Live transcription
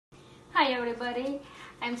Hi everybody,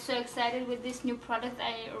 I'm so excited with this new product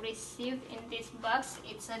I received in this box.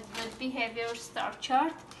 It's a good behavior star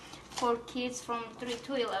chart for kids from 3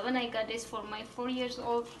 to 11. I got this for my 4 years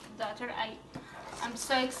old daughter. I'm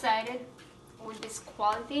so excited with this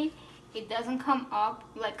quality. It doesn't come up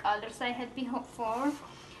like others I had before.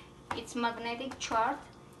 It's magnetic chart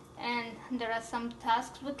and there are some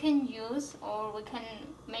tasks we can use, or we can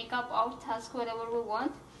make up our task whatever we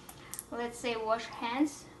want. Let's say wash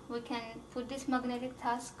hands. We can put this magnetic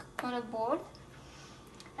task on a board,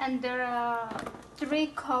 and there are 3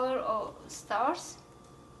 color stars.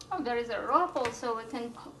 Oh, there is a rope also. We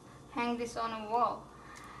can hang this on a wall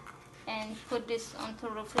and put this onto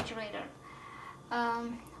the refrigerator.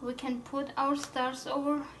 We can put our stars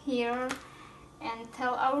over here and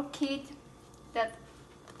tell our kid that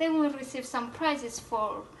they will receive some prizes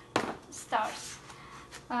for stars.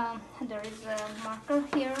 There is a marker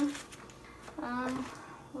here.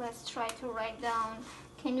 Let's try to write down,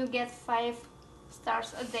 can you get 5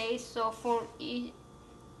 stars a day? So for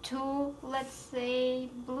 2, let's say,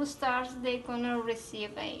 blue stars, they're gonna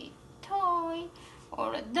receive a toy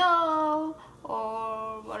or a doll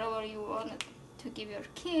or whatever you want to give your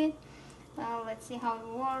kid. Let's see how it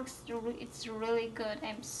works. It's really good.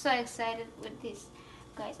 I'm so excited with this,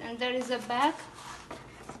 guys. And there is a bag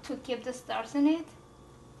to keep the stars in it.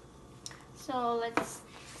 So let's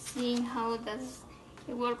see how does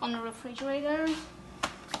it work on the refrigerator.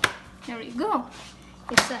 There you go.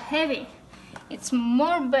 It's a heavy. It's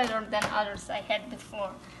more better than others I had before.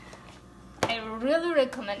 I really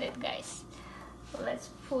recommend it, guys. Let's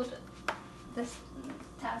put the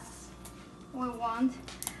tasks we want.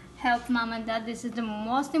 Help mom and dad. This is the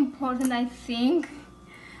most important, I think.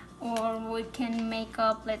 Or we can make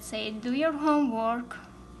up, let's say, do your homework.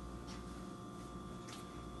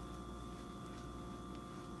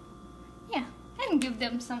 Yeah, and give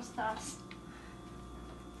them some stars.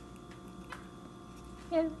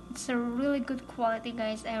 Yeah, it's a really good quality,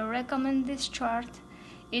 guys. I recommend this chart.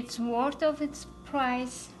 It's worth of its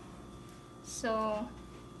price. So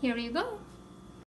here you go.